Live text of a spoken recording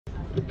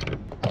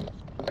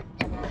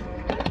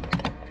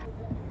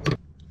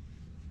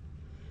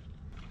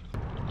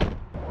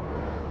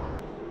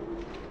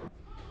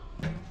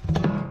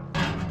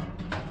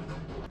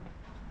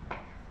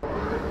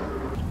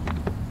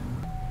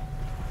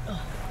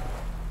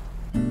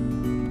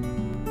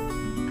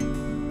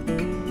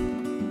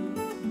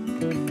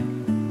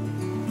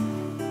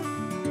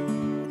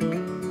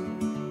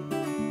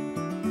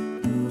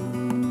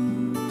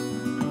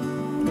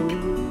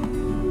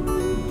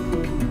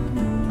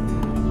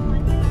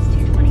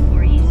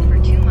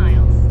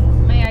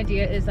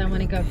Is I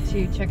want to go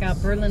to check out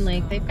Berlin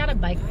Lake. They've got a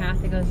bike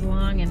path that goes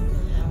along, and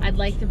I'd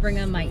like to bring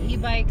on my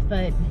e-bike,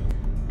 but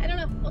I don't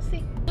know. We'll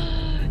see.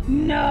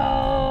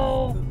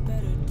 No!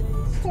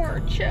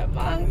 Poor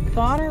chipmunk.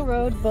 Bonner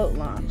Road boat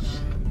launch.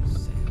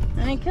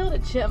 And I killed a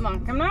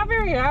chipmunk. I'm not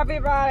very happy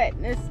about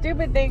it. This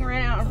stupid thing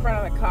ran out in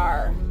front of the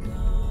car.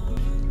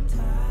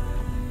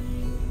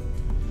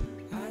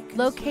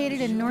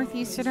 Located in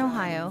northeastern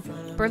Ohio,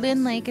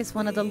 Berlin Lake is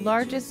one of the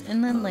largest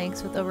inland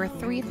lakes with over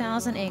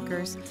 3,000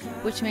 acres,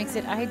 which makes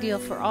it ideal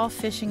for all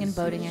fishing and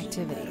boating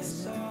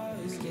activities.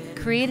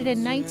 Created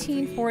in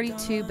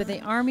 1942 by the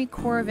Army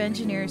Corps of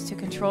Engineers to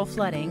control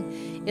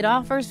flooding, it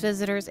offers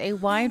visitors a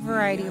wide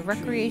variety of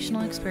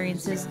recreational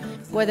experiences,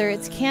 whether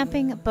it's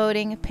camping,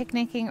 boating,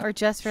 picnicking, or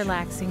just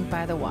relaxing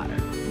by the water.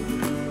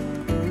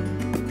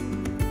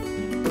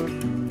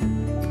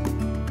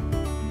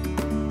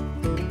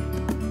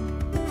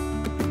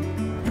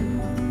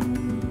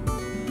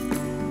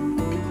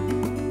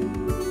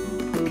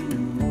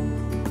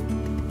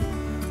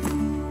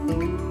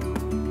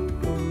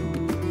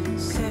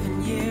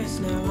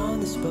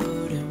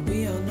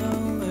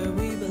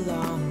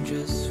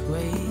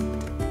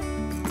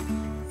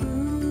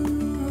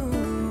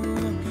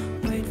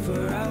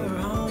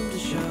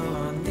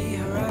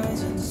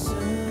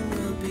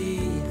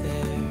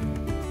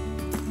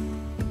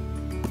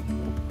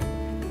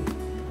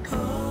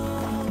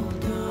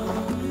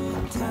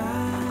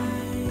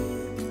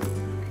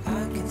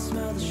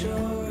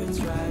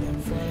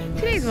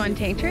 Today's One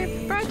Tank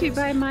Trip brought to you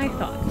by My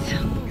Thoughts.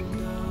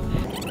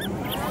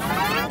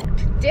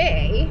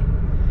 Today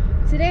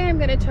I'm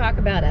going to talk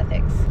about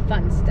ethics,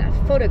 fun stuff,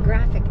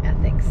 photographic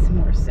ethics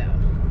more so.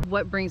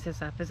 What brings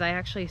this up is I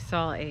actually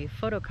saw a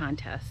photo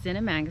contest in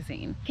a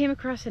magazine, came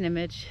across an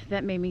image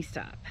that made me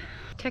stop.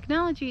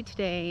 Technology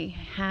today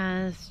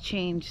has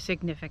changed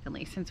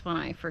significantly since when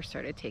I first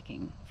started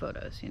taking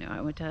photos. You know, I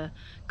went to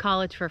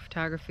college for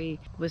photography,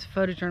 was a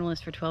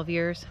photojournalist for 12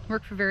 years,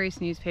 worked for various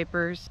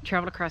newspapers,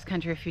 traveled across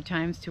country a few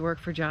times to work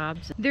for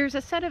jobs. There's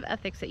a set of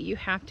ethics that you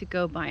have to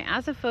go by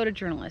as a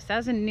photojournalist,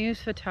 as a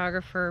news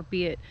photographer,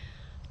 be it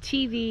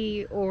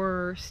TV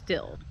or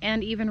still,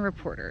 and even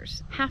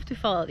reporters have to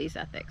follow these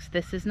ethics.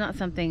 This is not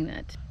something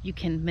that you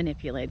can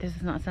manipulate. This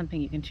is not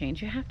something you can change.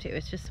 You have to.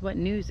 It's just what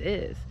news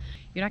is.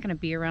 You're not going to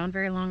be around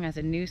very long as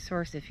a news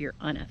source if you're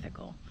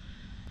unethical.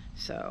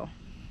 So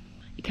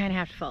you kind of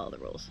have to follow the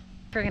rules.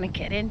 If we're going to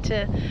get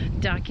into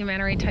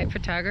documentary type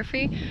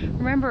photography,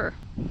 remember,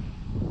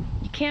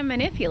 you can't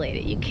manipulate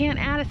it. You can't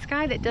add a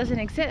sky that doesn't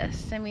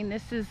exist. I mean,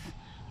 this is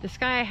the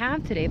sky I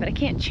have today, but I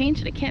can't change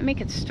it. I can't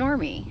make it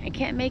stormy. I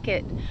can't make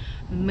it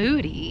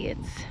moody.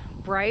 It's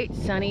bright,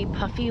 sunny,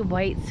 puffy,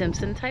 white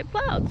Simpson type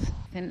clouds.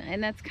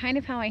 And that's kind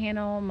of how I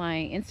handle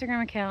my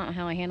Instagram account,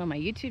 how I handle my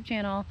YouTube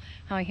channel,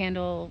 how I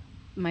handle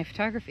my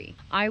photography.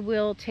 I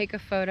will take a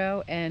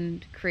photo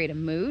and create a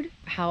mood,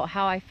 how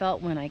I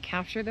felt when I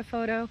captured the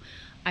photo.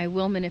 I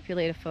will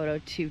manipulate a photo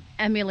to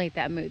emulate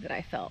that mood that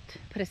I felt.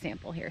 Put a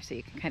sample here so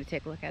you can kind of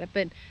take a look at it,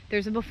 but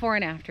there's a before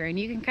and after, and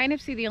you can kind of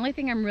see the only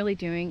thing I'm really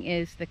doing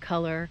is the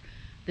color,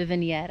 the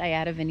vignette. I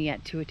add a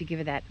vignette to it to give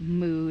it that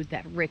mood,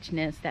 that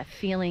richness, that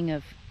feeling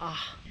of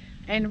ah.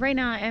 And right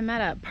now I'm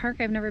at a park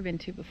I've never been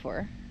to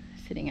before,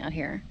 sitting out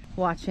here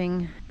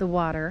watching the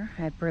water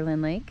at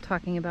Berlin Lake,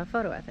 talking about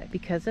photo ethics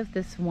because of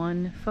this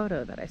one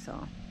photo that I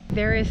saw.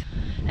 There is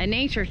a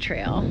nature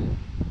trail,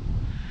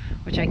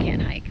 which I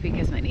can't hike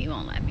because my knee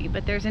won't let me,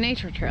 but there's a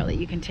nature trail that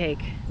you can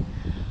take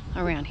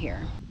around here.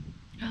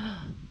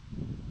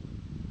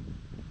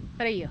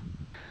 What are you?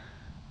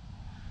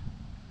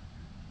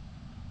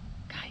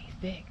 God, he's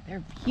big.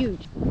 They're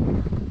huge.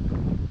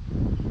 I'm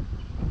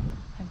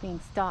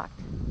being stalked.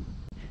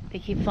 They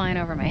keep flying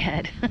over my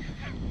head.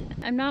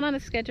 I'm not on a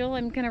schedule.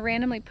 I'm gonna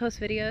randomly post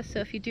videos, so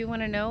if you do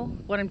want to know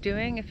what I'm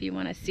doing, if you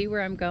want to see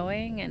where I'm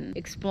going and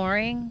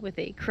exploring with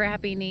a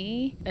crappy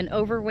knee, an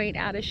overweight,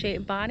 out of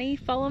shape body,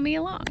 follow me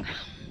along.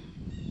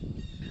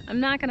 I'm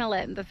not gonna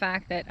let the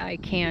fact that I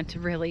can't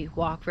really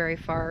walk very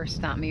far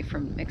stop me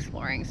from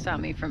exploring,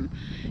 stop me from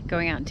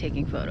going out and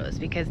taking photos,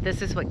 because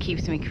this is what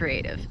keeps me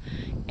creative.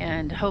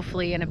 And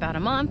hopefully in about a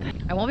month,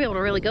 I won't be able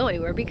to really go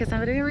anywhere because I'm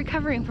gonna be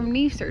recovering from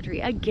knee surgery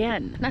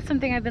again. Not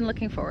something I've been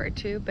looking forward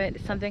to, but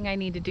it's something I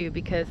need to do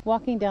because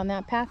walking down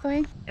that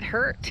pathway, it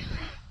hurt.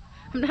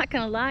 I'm not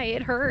gonna lie,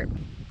 it hurt.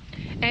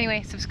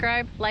 Anyway,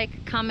 subscribe,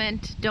 like,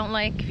 comment, don't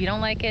like. If you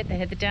don't like it, then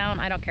hit the down,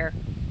 I don't care.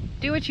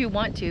 Do what you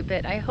want to,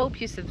 but I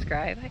hope you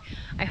subscribe.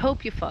 I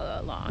hope you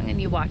follow along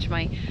and you watch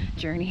my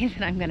journey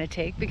that I'm gonna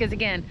take, because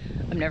again,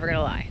 I'm never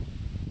gonna lie.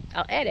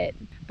 I'll edit,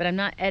 but I'm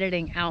not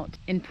editing out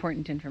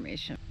important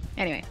information.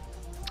 Anyway,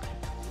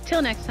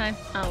 till next time,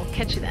 I'll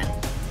catch you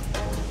then.